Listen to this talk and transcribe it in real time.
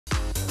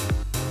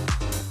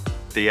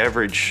The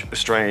average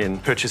Australian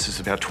purchases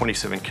about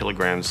 27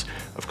 kilograms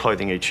of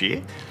clothing each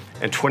year,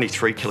 and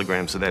 23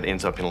 kilograms of that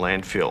ends up in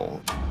landfill.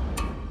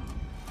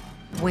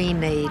 We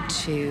need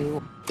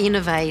to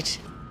innovate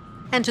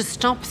and to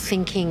stop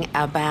thinking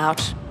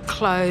about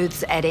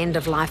clothes at end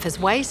of life as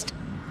waste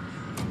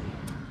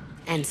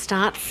and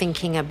start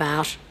thinking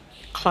about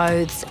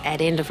clothes at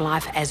end of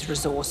life as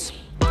resource.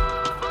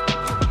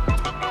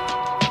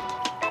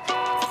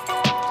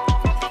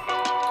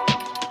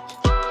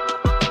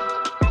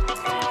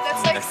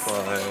 That's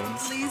like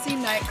sleazy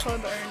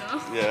nightclub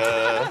owner.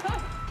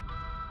 Yeah.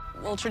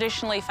 Well,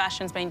 traditionally,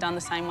 fashion's been done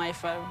the same way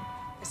for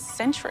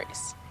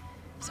centuries.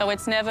 So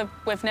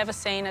we've never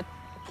seen a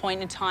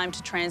point in time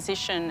to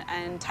transition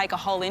and take a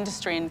whole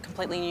industry in a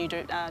completely new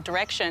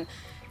direction.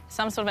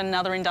 Some sort of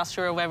another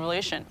industrial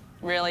revolution,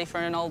 really, for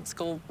an old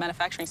school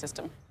manufacturing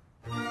system.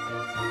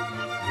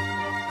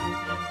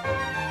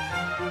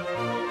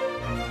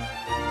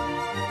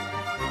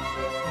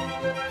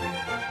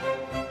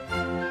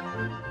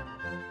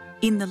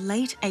 In the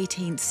late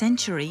 18th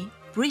century,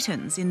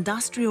 Britain's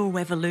Industrial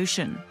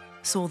Revolution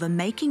saw the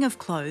making of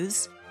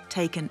clothes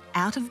taken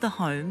out of the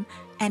home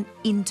and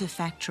into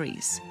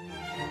factories.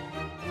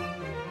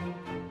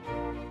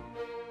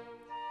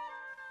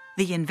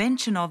 The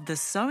invention of the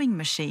sewing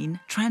machine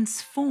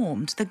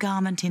transformed the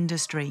garment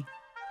industry.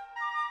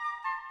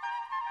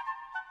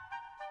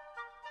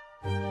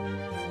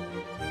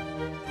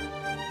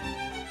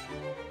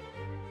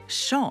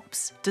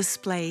 Shops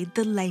displayed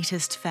the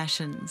latest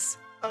fashions.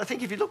 I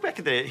think if you look back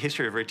at the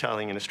history of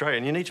retailing in Australia,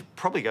 and you need to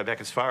probably go back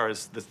as far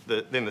as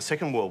the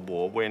Second World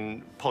War,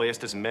 when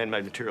polyesters and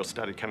man-made materials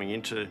started coming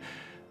into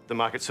the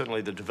market.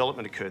 Certainly the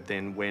development occurred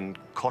then when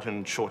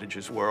cotton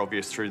shortages were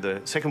obvious through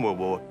the Second World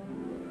War.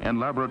 In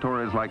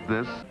laboratories like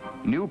this,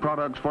 new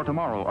products for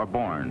tomorrow are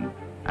born,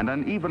 and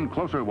an even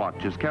closer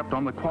watch is kept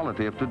on the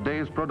quality of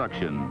today's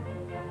production.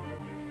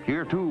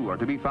 Here, too, are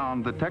to be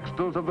found the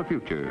textiles of the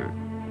future.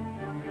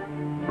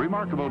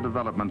 Remarkable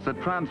developments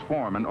that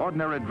transform an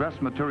ordinary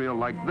dress material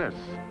like this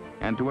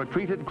into a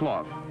treated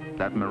cloth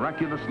that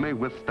miraculously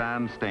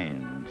withstands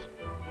stains.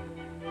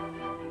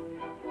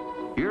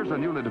 Here's a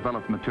newly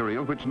developed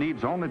material which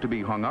needs only to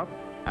be hung up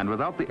and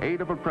without the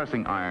aid of a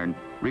pressing iron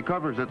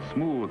recovers its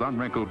smooth,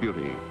 unwrinkled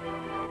beauty.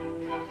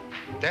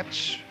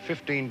 That's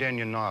 15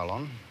 denier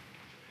nylon,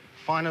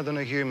 finer than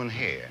a human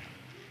hair.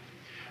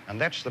 And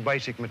that's the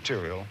basic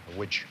material of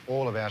which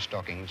all of our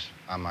stockings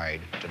are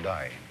made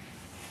today.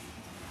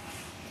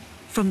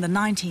 From the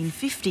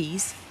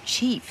 1950s,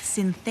 cheap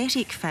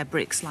synthetic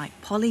fabrics like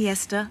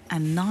polyester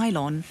and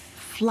nylon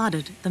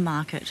flooded the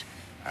market.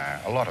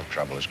 A lot of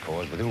trouble is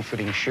caused with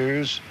ill-fitting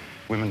shoes.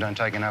 Women don't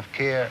take enough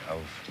care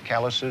of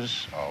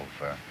calluses, of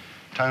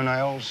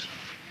toenails,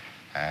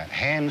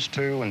 hands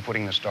too, when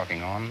putting the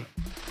stocking on.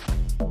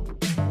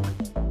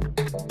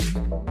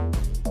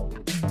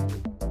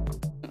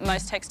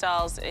 Most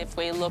textiles, if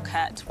we look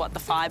at what the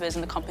fibres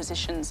and the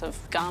compositions of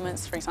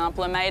garments, for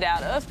example, are made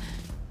out of,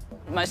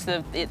 most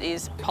of it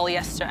is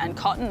polyester and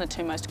cotton, the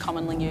two most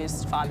commonly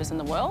used fibres in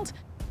the world.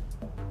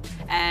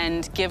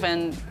 And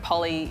given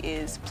poly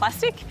is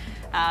plastic,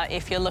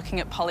 if you're looking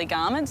at poly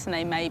garments, and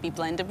they may be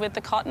blended with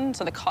the cotton,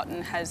 so the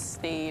cotton has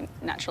the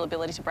natural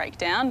ability to break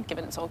down,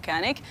 given it's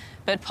organic,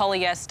 but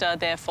polyester,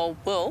 therefore,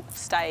 will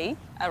stay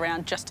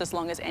around just as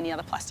long as any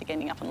other plastic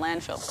ending up in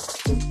landfill.